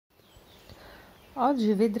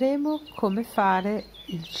Oggi vedremo come fare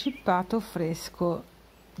il cippato fresco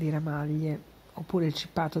di ramaglie, oppure il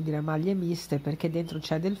cippato di ramaglie miste, perché dentro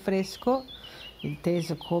c'è del fresco,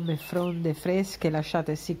 inteso come fronde fresche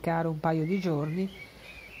lasciate essiccare un paio di giorni,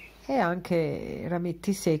 e anche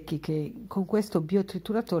rametti secchi che con questo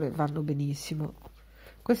biotrituratore vanno benissimo.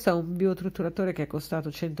 Questo è un biotrituratore che è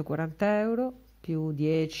costato 140 euro, più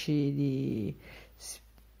 10 di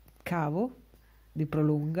cavo di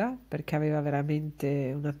prolunga, perché aveva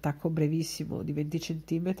veramente un attacco brevissimo di 20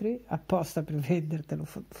 centimetri apposta per vendertelo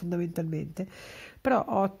fondamentalmente, però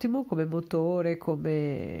ottimo come motore,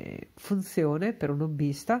 come funzione per un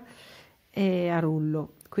hobbista, e a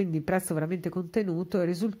rullo, quindi prezzo veramente contenuto e il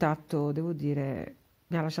risultato, devo dire,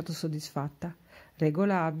 mi ha lasciato soddisfatta,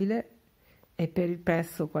 regolabile e per il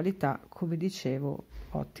prezzo qualità, come dicevo,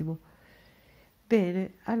 ottimo.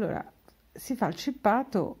 Bene, allora si fa il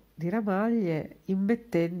cippato di ramaglie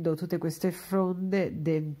immettendo tutte queste fronde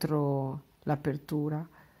dentro l'apertura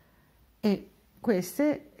e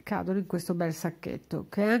queste cadono in questo bel sacchetto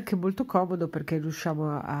che è anche molto comodo perché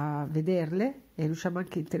riusciamo a vederle e riusciamo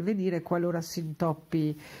anche a intervenire qualora si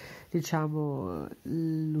intoppi, diciamo,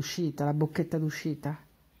 l'uscita, la bocchetta d'uscita.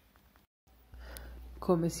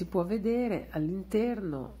 Come si può vedere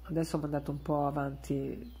all'interno, adesso ho mandato un po'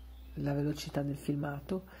 avanti la velocità del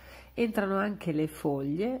filmato, entrano anche le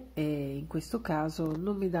foglie e in questo caso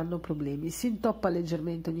non mi danno problemi. Si intoppa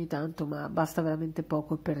leggermente ogni tanto, ma basta veramente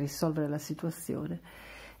poco per risolvere la situazione.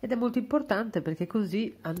 Ed è molto importante perché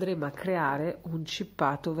così andremo a creare un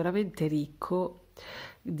cippato veramente ricco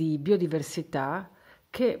di biodiversità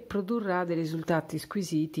che produrrà dei risultati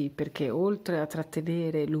squisiti perché oltre a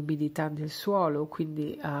trattenere l'umidità nel suolo,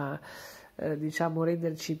 quindi a diciamo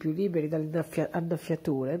renderci più liberi dalle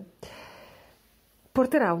annaffiature,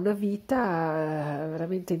 porterà una vita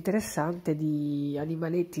veramente interessante di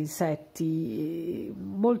animaletti, insetti,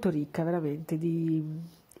 molto ricca veramente di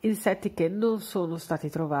insetti che non sono stati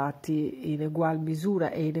trovati in egual misura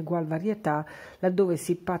e in egual varietà laddove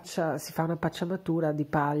si fa una pacciamatura di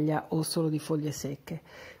paglia o solo di foglie secche.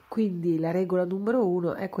 Quindi la regola numero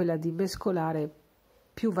 1 è quella di mescolare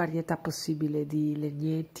più varietà possibile di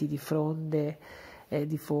legnetti, di fronde,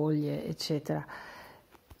 di foglie, eccetera,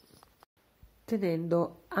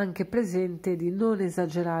 tenendo anche presente di non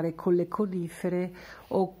esagerare con le conifere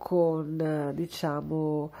o con,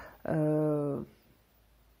 diciamo,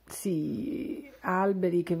 sì,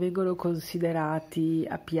 alberi che vengono considerati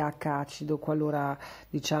a pH acido qualora,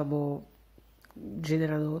 diciamo,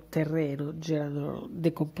 generano terreno, generano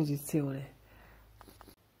decomposizione.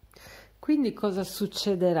 Quindi cosa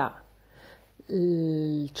succederà?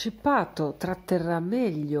 Il cippato tratterrà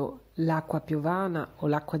meglio l'acqua piovana o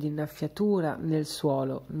l'acqua di innaffiatura nel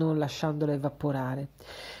suolo, non lasciandola evaporare,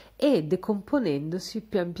 e decomponendosi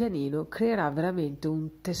pian pianino creerà veramente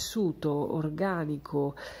un tessuto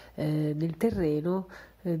organico nel terreno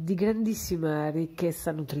di grandissima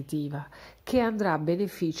ricchezza nutritiva che andrà a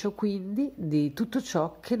beneficio quindi di tutto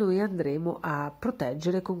ciò che noi andremo a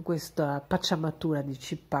proteggere con questa pacciamatura di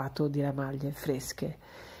cippato di ramaglie fresche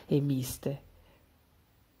e miste.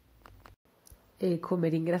 E come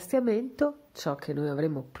ringraziamento, ciò che noi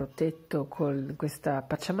avremo protetto con questa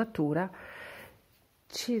pacciamatura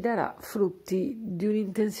ci darà frutti di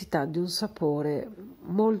un'intensità, di un sapore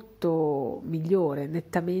molto migliore,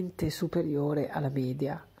 nettamente superiore alla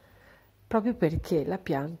media, proprio perché la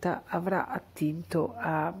pianta avrà attinto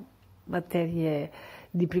a materie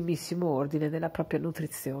di primissimo ordine nella propria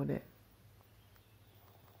nutrizione.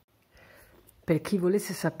 Per chi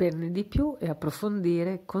volesse saperne di più e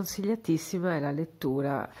approfondire, consigliatissima è la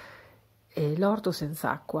lettura L'orto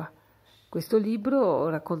senza acqua. Questo libro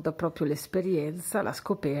racconta proprio l'esperienza, la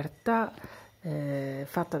scoperta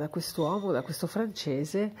fatta da quest'uomo, da questo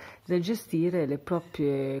francese, nel gestire le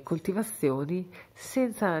proprie coltivazioni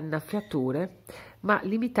senza annaffiature, ma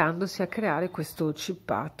limitandosi a creare questo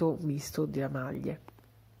cippato misto di ramaglie.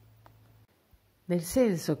 Nel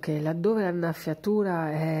senso che laddove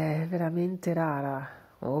l'annaffiatura è veramente rara,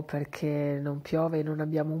 o perché non piove e non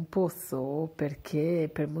abbiamo un pozzo, o perché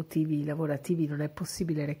per motivi lavorativi non è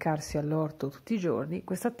possibile recarsi all'orto tutti i giorni,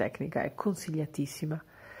 questa tecnica è consigliatissima.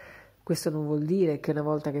 Questo non vuol dire che una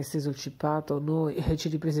volta che è steso il cippato noi ci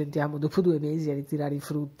ripresentiamo dopo 2 mesi a ritirare i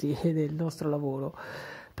frutti del nostro lavoro,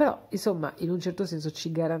 però insomma in un certo senso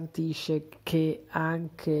ci garantisce che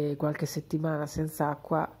anche qualche settimana senza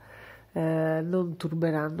acqua non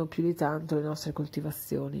turberanno più di tanto le nostre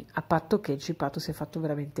coltivazioni, a patto che il cippato sia fatto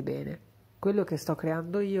veramente bene. Quello che sto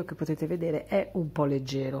creando io, che potete vedere, è un po'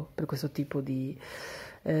 leggero per questo tipo di,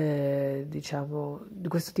 diciamo, di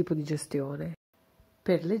questo tipo di gestione.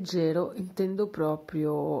 Per leggero intendo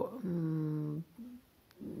proprio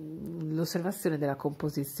l'osservazione della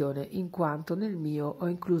composizione, in quanto nel mio ho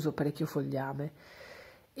incluso parecchio fogliame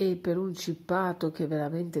e per un cippato che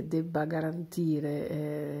veramente debba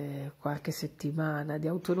garantire qualche settimana di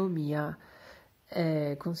autonomia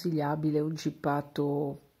è consigliabile un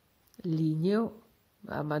cippato ligneo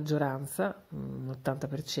a maggioranza, un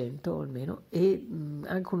 80% o almeno, e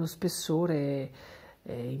anche uno spessore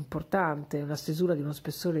importante, una stesura di uno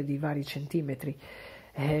spessore di vari centimetri,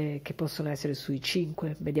 che possono essere sui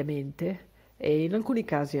 5 mediamente e in alcuni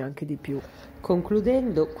casi anche di più.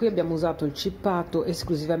 Concludendo, qui abbiamo usato il cippato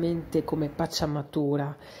esclusivamente come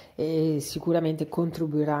pacciamatura e sicuramente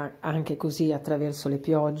contribuirà anche così attraverso le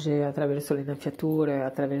piogge, attraverso le innaffiature,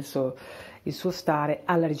 attraverso il suo stare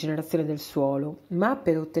alla rigenerazione del suolo, ma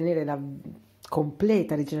per ottenere la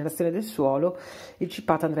completa rigenerazione del suolo il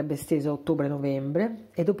cippato andrebbe esteso a ottobre-novembre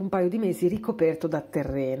e dopo un paio di mesi ricoperto da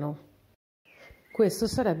terreno. Questo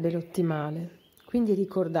sarebbe l'ottimale, quindi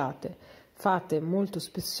ricordate, fate molto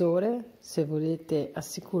spessore se volete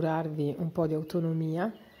assicurarvi un po' di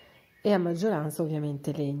autonomia e a maggioranza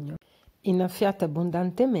ovviamente legno. Innaffiate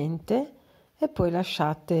abbondantemente e poi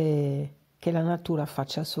lasciate che la natura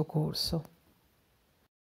faccia il suo corso.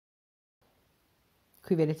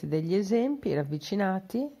 Qui vedete degli esempi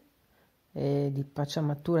ravvicinati di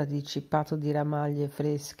pacciamatura di Cippato di Ramaglie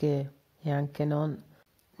Fresche e anche non.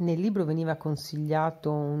 Nel libro veniva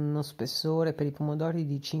consigliato uno spessore per i pomodori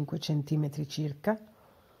di 5 cm circa.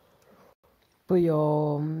 Poi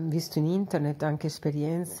ho visto in internet anche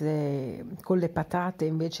esperienze con le patate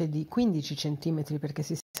invece di 15 cm, perché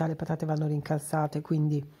si sa le patate vanno rincalzate,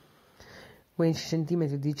 quindi 15 cm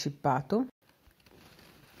di cippato.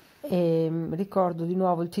 E ricordo di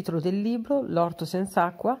nuovo il titolo del libro, L'orto senza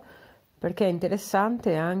acqua, perché è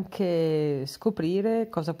interessante anche scoprire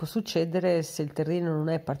cosa può succedere se il terreno non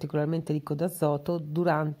è particolarmente ricco d'azoto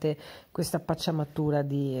durante questa pacciamatura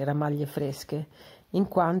di ramaglie fresche, in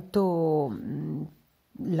quanto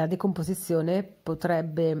la decomposizione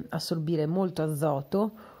potrebbe assorbire molto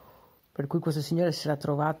azoto, per cui questo signore si era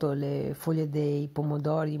trovato le foglie dei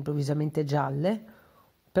pomodori improvvisamente gialle,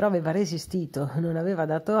 però aveva resistito, non aveva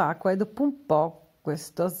dato acqua e dopo un po'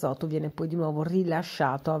 questo azoto viene poi di nuovo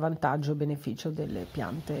rilasciato a vantaggio e beneficio delle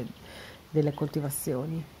piante, delle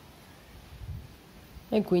coltivazioni.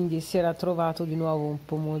 E quindi si era trovato di nuovo un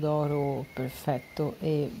pomodoro perfetto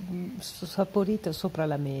e saporito sopra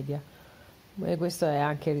la media. E questo è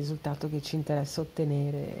anche il risultato che ci interessa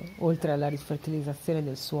ottenere, oltre alla rifertilizzazione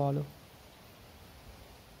del suolo.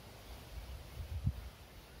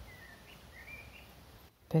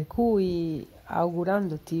 Per cui,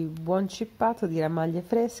 augurandoti buon cippato di ramaglie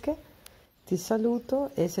fresche, ti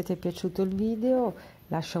saluto e se ti è piaciuto il video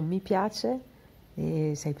lascia un mi piace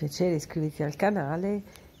e se hai piacere iscriviti al canale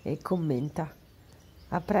e commenta.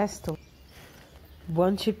 A presto,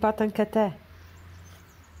 buon cippato anche a te!